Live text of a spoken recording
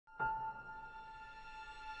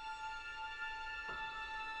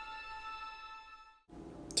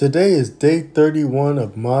Today is day 31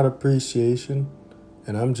 of Mod Appreciation,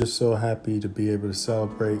 and I'm just so happy to be able to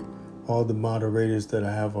celebrate all the moderators that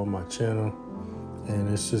I have on my channel.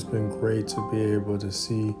 And it's just been great to be able to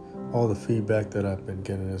see all the feedback that I've been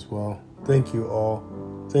getting as well. Thank you all.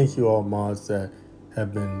 Thank you all mods that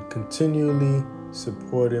have been continually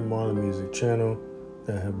supporting Marlon Music channel,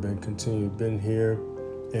 that have been here,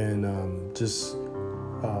 and just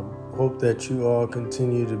hope that you all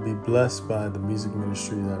continue to be blessed by the music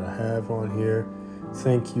ministry that I have on here.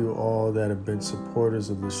 Thank you all that have been supporters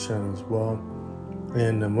of this channel as well.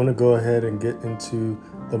 And I'm going to go ahead and get into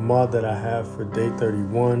the mod that I have for day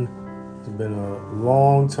 31. It's been a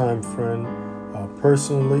long time friend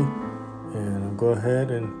personally. And I'll go ahead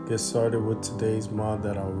and get started with today's mod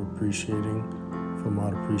that I'll be appreciating for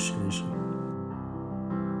Mod Appreciation.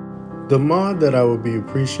 The mod that I will be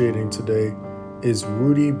appreciating today is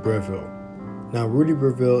Rudy Breville. Now, Rudy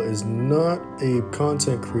Breville is not a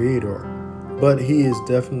content creator, but he is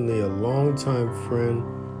definitely a longtime friend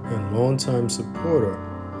and longtime supporter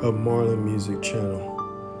of Marlon Music channel.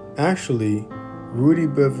 Actually, Rudy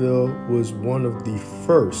Breville was one of the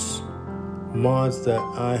first mods that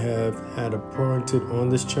I have had appointed on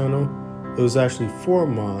this channel. It was actually 4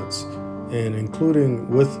 mods, and including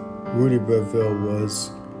with Rudy Breville was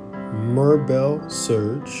Merbel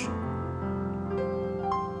Surge,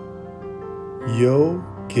 Yo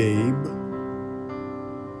Gabe,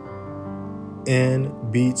 and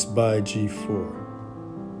Beats by G4.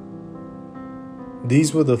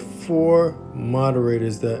 These were the 4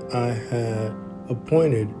 moderators that I had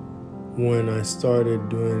appointed when I started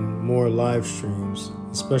doing more live streams,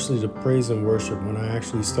 especially the praise and worship. When I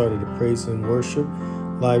actually started the praise and worship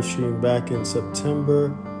live stream back in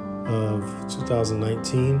September of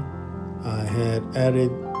 2019, I had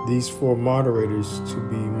added these 4 moderators to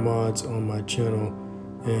be mods on my channel,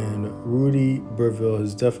 and Rudy Breville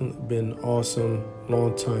has definitely been awesome,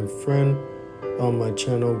 longtime friend on my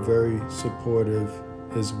channel, very supportive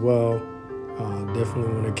as well.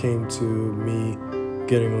 Definitely when it came to me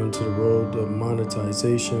getting onto the road of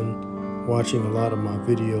monetization, watching a lot of my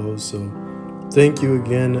videos. So thank you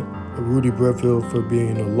again, Rudy Breville, for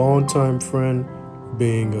being a longtime friend,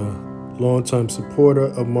 being a longtime supporter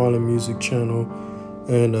of Marlon Music channel,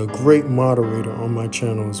 and a great moderator on my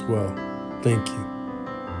channel as well. Thank you.